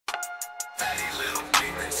Petty little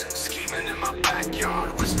demons scheming in my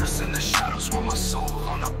backyard. Whispers in the shadows while my soul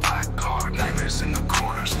on a black card. Nightmares in the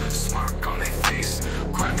corners, smirk on their face.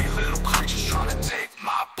 Grimy little creatures trying to take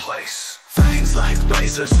my place. Fangs like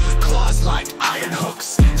razors, claws like iron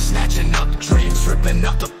hooks. Snatching up dreams, ripping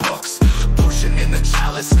up the books. Potion in the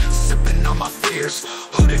chalice, sipping on my fears.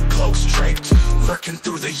 Hooded cloaks draped, lurking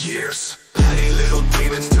through the years. Petty little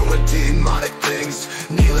demons doing demonic things.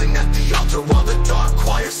 Kneeling at the altar while the dark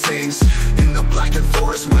choir sings. In the blackened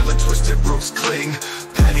forest where the twisted roots cling.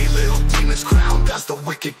 Petty little demons crowned as the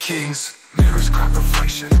wicked kings. Mirrors crack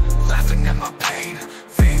reflection, laughing at my pain.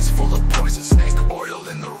 Veins full of poison, snake oil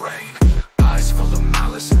in the rain. Eyes full of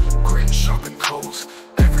malice, grin sharp and cold.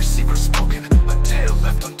 Every secret spoken, a tale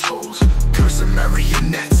left untold. Cursing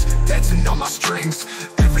marionettes, dancing on my strings.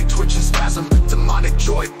 Every twitch and spasm, demonic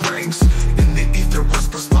joy brings. In the ether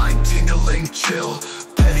whispers, mind tingling chill.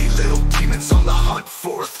 Petty little demons on the hunt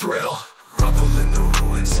for a thrill. Rubble in the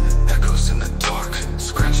ruins, echoes in the dark.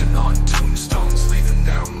 Scratching on tombstones, leaving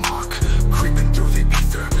their mark. Creeping through the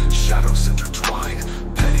ether, shadows intertwine.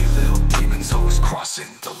 Petty little demons always crossing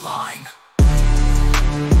the line.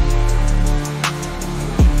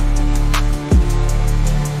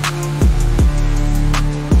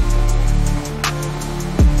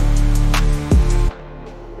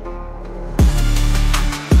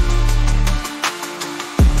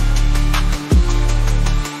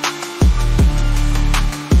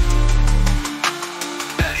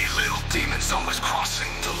 Always crossing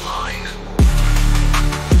the line.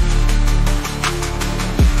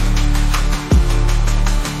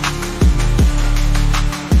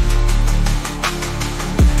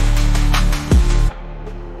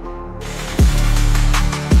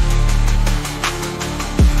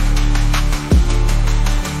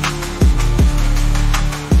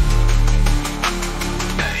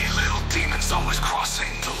 Petty little demons always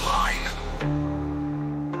crossing the line.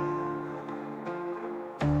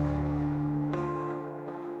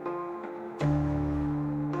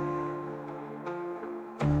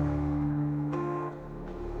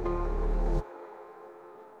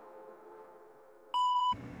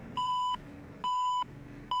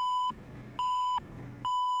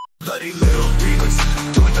 Bloody little demons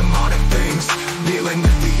doing demonic things. Kneeling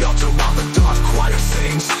at the altar while the dark choir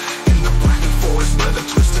sings. In the blackened forest where the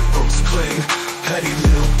twisted roots cling. Petty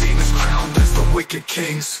little demons crowned as the wicked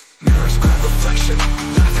kings. Mirrors grab reflection,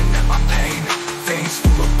 laughing at my pain. Veins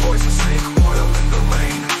full of poison, snake oil in the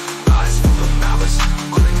rain. Eyes full of malice,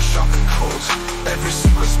 grin sharp and cold. Every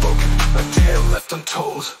secret spoken, a tale left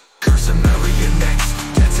untold. Cursing marionettes,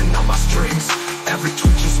 dancing on my strings. Every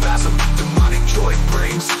twitch and spasm, demonic joy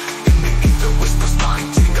brings. In the ether whispers,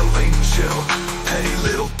 mind tingling chill. Petty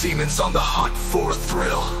little demons on the hunt for a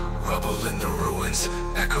thrill. Rubble in the ruins,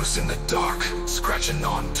 echoes in the dark. Scratching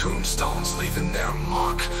on tombstones, leaving their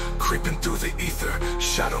mark. Creeping through the ether,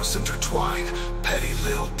 shadows intertwine. Petty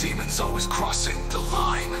little demons always crossing the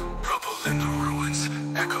line. Rubble in the ruins,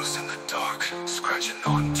 echoes in the dark. Scratching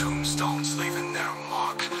on tombstones, leaving their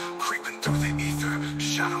mark. Creeping through the ether,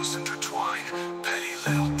 shadows intertwine.